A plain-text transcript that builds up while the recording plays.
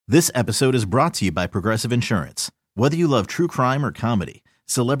This episode is brought to you by Progressive Insurance. Whether you love true crime or comedy,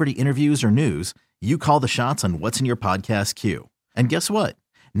 celebrity interviews or news, you call the shots on what's in your podcast queue. And guess what?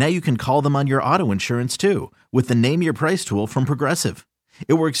 Now you can call them on your auto insurance too with the Name Your Price tool from Progressive.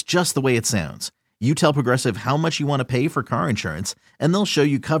 It works just the way it sounds. You tell Progressive how much you want to pay for car insurance, and they'll show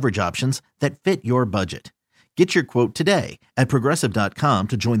you coverage options that fit your budget. Get your quote today at Progressive.com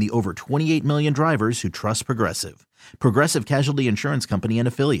to join the over 28 million drivers who trust Progressive. Progressive Casualty Insurance Company and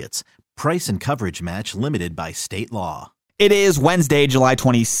Affiliates. Price and coverage match limited by state law. It is Wednesday, July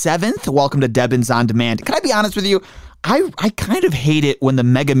 27th. Welcome to Debbins On Demand. Can I be honest with you? I kind of hate it when the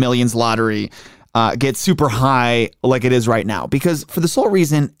Mega Millions lottery gets super high like it is right now, because for the sole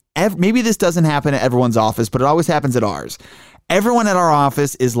reason, maybe this doesn't happen at everyone's office, but it always happens at ours. Everyone at our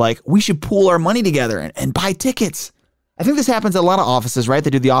office is like, we should pool our money together and buy tickets. I think this happens at a lot of offices, right? They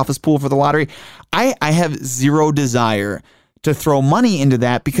do the office pool for the lottery. I have zero desire to throw money into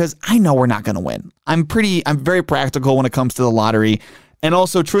that because I know we're not going to win. I'm very practical when it comes to the lottery. And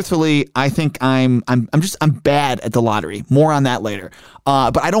also, truthfully, I think I'm bad at the lottery. More on that later.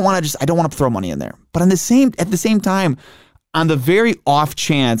 But I don't want to throw money in there. But at the same time, on the very off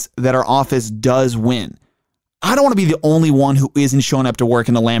chance that our office does win, I don't want to be the only one who isn't showing up to work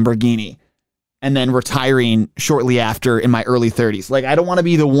in a Lamborghini and then retiring shortly after in my early 30s. Like, I don't want to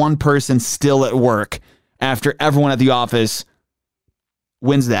be the one person still at work after everyone at the office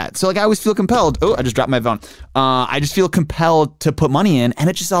wins that. So, like, I always feel compelled. Oh, I just dropped my phone. I just feel compelled to put money in, and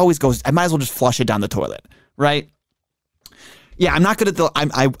it just always goes, I might as well just flush it down the toilet, right? Yeah, I'm not good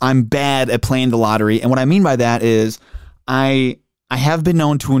at I'm bad at playing the lottery. And what I mean by that is I have been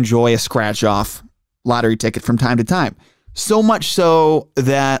known to enjoy a scratch off lottery ticket from time to time. So much so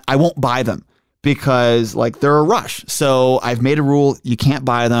that I won't buy them because, like, they're a rush. So I've made a rule, you can't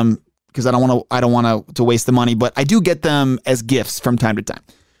buy them because I don't want to waste the money, but I do get them as gifts from time to time.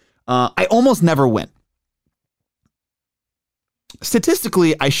 I almost never win.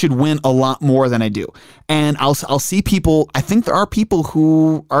 Statistically, I should win a lot more than I do. And I'll see people, I think there are people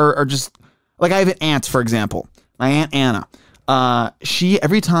who are just, like, I have an aunt, for example, my Aunt Anna. She,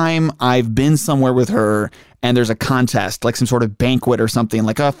 every time I've been somewhere with her and there's a contest, like some sort of banquet or something,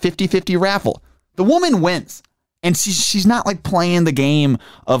 like a 50-50 raffle, the woman wins. And she's not like playing the game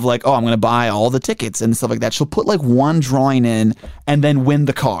of like, oh, I'm going to buy all the tickets and stuff like that. She'll put like one drawing in and then win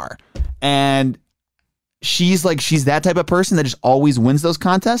the car. And she's that type of person that just always wins those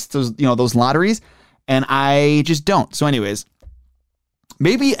contests, those lotteries. And I just don't. So anyways,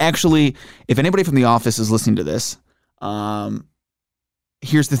 maybe actually, if anybody from the office is listening to this,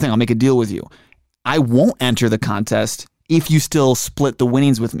 here's the thing. I'll make a deal with you. I won't enter the contest if you still split the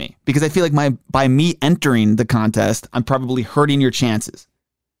winnings with me, because I feel like by me entering the contest, I'm probably hurting your chances.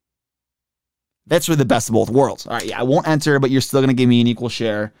 That's really the best of both worlds. All right, yeah, I won't enter, but you're still going to give me an equal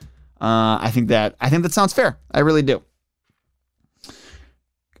share. I think that sounds fair. I really do.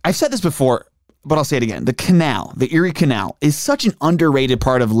 I've said this before, but I'll say it again. The Erie Canal, is such an underrated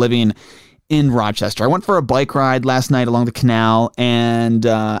part of living in Rochester. I went for a bike ride last night along the canal and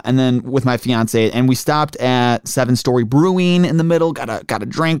then with my fiance, and we stopped at 7 Story Brewing in the middle, got a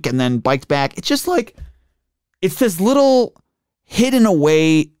drink, and then biked back. It's just like, it's this little hidden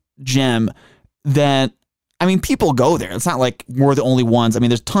away gem that, I mean, people go there. It's not like we're the only ones. I mean,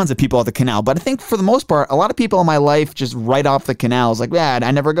 there's tons of people at the canal, but I think for the most part, a lot of people in my life just right off the canal is like, yeah,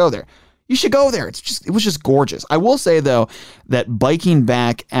 I never go there. You should go there. It was just gorgeous. I will say though that biking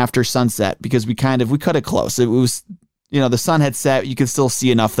back after sunset, because we cut it close. It was, the sun had set. You could still see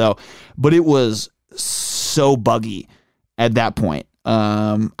enough though, but it was so buggy at that point.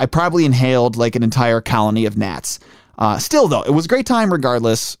 I probably inhaled like an entire colony of gnats. Still though, it was a great time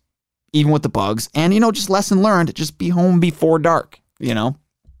regardless, even with the bugs. And just lesson learned. Just be home before dark.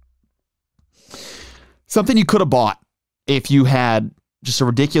 Something you could have bought if you had just a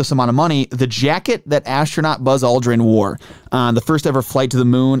ridiculous amount of money. The jacket that astronaut Buzz Aldrin wore on the first ever flight to the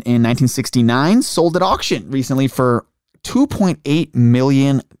moon in 1969 sold at auction recently for $2.8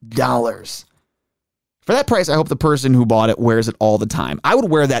 million. For that price, I hope the person who bought it wears it all the time. I would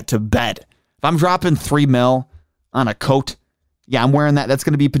wear that to bed. If I'm dropping $3 million on a coat, yeah, I'm wearing that. That's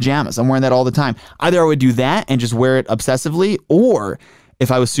going to be pajamas. I'm wearing that all the time. Either I would do that and just wear it obsessively, or if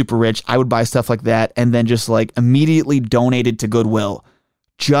I was super rich, I would buy stuff like that and then just like immediately donate it to Goodwill,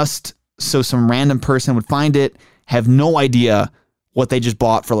 just so some random person would find it, have no idea what they just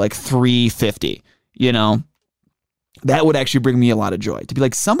bought for like $3.50. That would actually bring me a lot of joy to be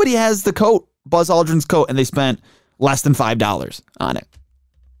like, somebody has the coat, Buzz Aldrin's coat, and they spent less than $5 on it.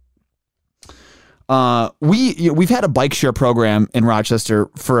 We've had a bike share program in Rochester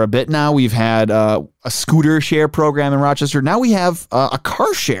for a bit now. We've had a scooter share program in Rochester. Now we have a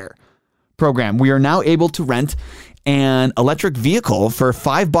car share program. We are now able to rent an electric vehicle for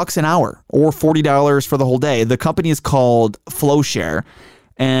 $5 an hour or $40 for the whole day. The company is called FlowShare,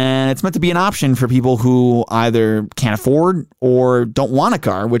 and it's meant to be an option for people who either can't afford or don't want a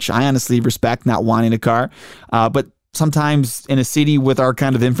car, which I honestly respect, not wanting a car. But sometimes in a city with our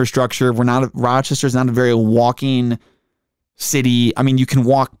kind of infrastructure, Rochester's not a very walking city. I mean, you can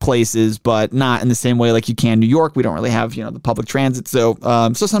walk places, but not in the same way like you can New York. We don't really have, the public transit. So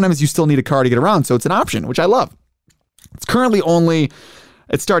sometimes you still need a car to get around. So it's an option, which I love. It's currently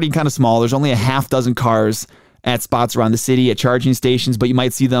it's starting kind of small. There's only a half dozen cars at spots around the city at charging stations, but you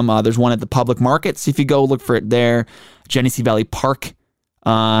might see them. There's one at the public market. So if you go look for it there, Genesee Valley Park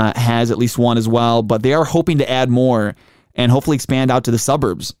has at least one as well, but they are hoping to add more and hopefully expand out to the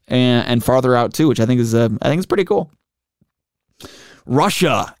suburbs and farther out too, which I think is pretty cool.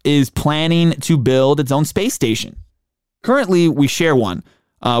 Russia is planning to build its own space station. Currently, we share one.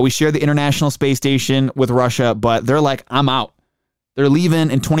 We share the International Space Station with Russia, but they're like, I'm out. They're leaving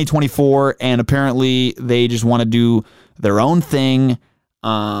in 2024, and apparently they just want to do their own thing.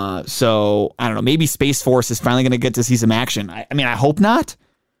 So, I don't know, maybe Space Force is finally going to get to see some action. I mean, I hope not,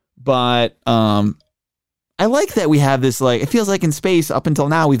 but I like that we have this, it feels like in space, up until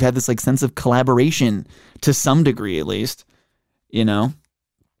now, we've had this, sense of collaboration to some degree, at least.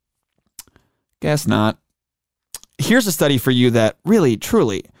 Guess not. Here's a study for you that really,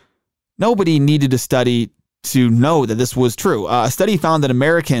 truly, nobody needed to study to know that this was true. A study found that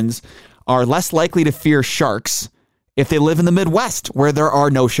Americans are less likely to fear sharks if they live in the Midwest, where there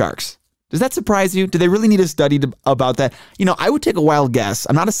are no sharks. Does that surprise you? Do they really need a study about that? I would take a wild guess.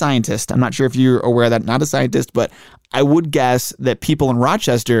 I'm not a scientist. I'm not sure if you're aware of that. I'm not a scientist, but I would guess that people in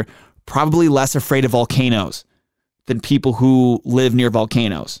Rochester probably less afraid of volcanoes than people who live near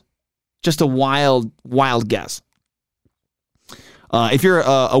volcanoes. Just a wild, wild guess. If you're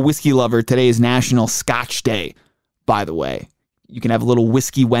a whiskey lover, today is National Scotch Day, by the way. You can have a little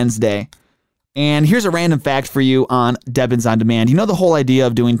Whiskey Wednesday. And here's a random fact for you on Debbins On Demand. The whole idea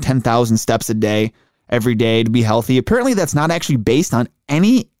of doing 10,000 steps a day, every day to be healthy? Apparently that's not actually based on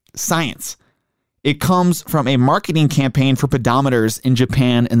any science. It comes from a marketing campaign for pedometers in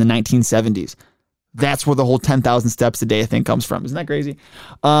Japan in the 1970s. That's where the whole 10,000 steps a day thing comes from. Isn't that crazy?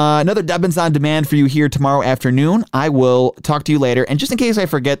 Another Debbins On Demand for you here tomorrow afternoon. I will talk to you later. And just in case I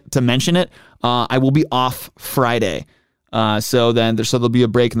forget to mention it, I will be off Friday. So there'll be a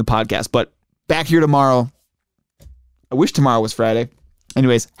break in the podcast. But back here tomorrow. I wish tomorrow was Friday.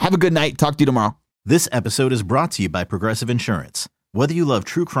 Anyways, have a good night. Talk to you tomorrow. This episode is brought to you by Progressive Insurance. Whether you love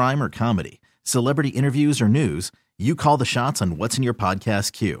true crime or comedy, celebrity interviews or news, you call the shots on what's in your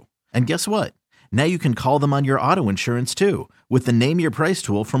podcast queue. And guess what? Now you can call them on your auto insurance too with the Name Your Price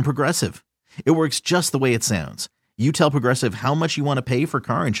tool from Progressive. It works just the way it sounds. You tell Progressive how much you want to pay for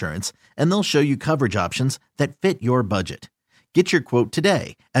car insurance, and they'll show you coverage options that fit your budget. Get your quote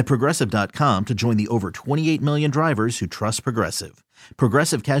today at Progressive.com to join the over 28 million drivers who trust Progressive.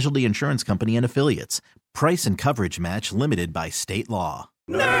 Progressive Casualty Insurance Company and Affiliates. Price and coverage match limited by state law.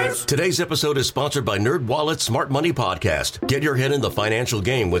 Nerds! Today's episode is sponsored by NerdWallet's Smart Money Podcast. Get your head in the financial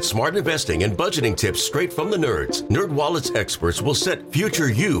game with smart investing and budgeting tips straight from the nerds. NerdWallet's experts will set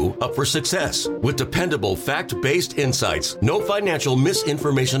future you up for success with dependable, fact-based insights. No financial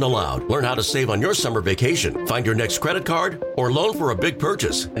misinformation allowed. Learn how to save on your summer vacation, find your next credit card, or loan for a big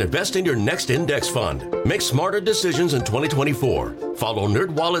purchase, and invest in your next index fund. Make smarter decisions in 2024. Follow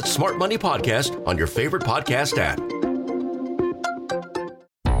NerdWallet's Smart Money Podcast on your favorite podcast app.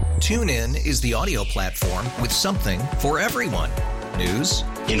 TuneIn is the audio platform with something for everyone. News.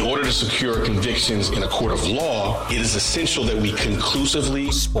 In order to secure convictions in a court of law, it is essential that we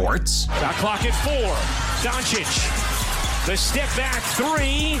conclusively. Sports. Shot clock at 4. Doncic. The step back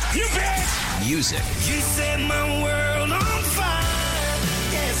 3. You bet. Music. You set my world on fire.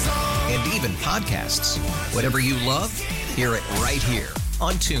 Yes, and even podcasts. Whatever you love, hear it right here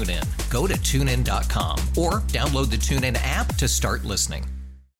on TuneIn. Go to TuneIn.com or download the TuneIn app to start listening.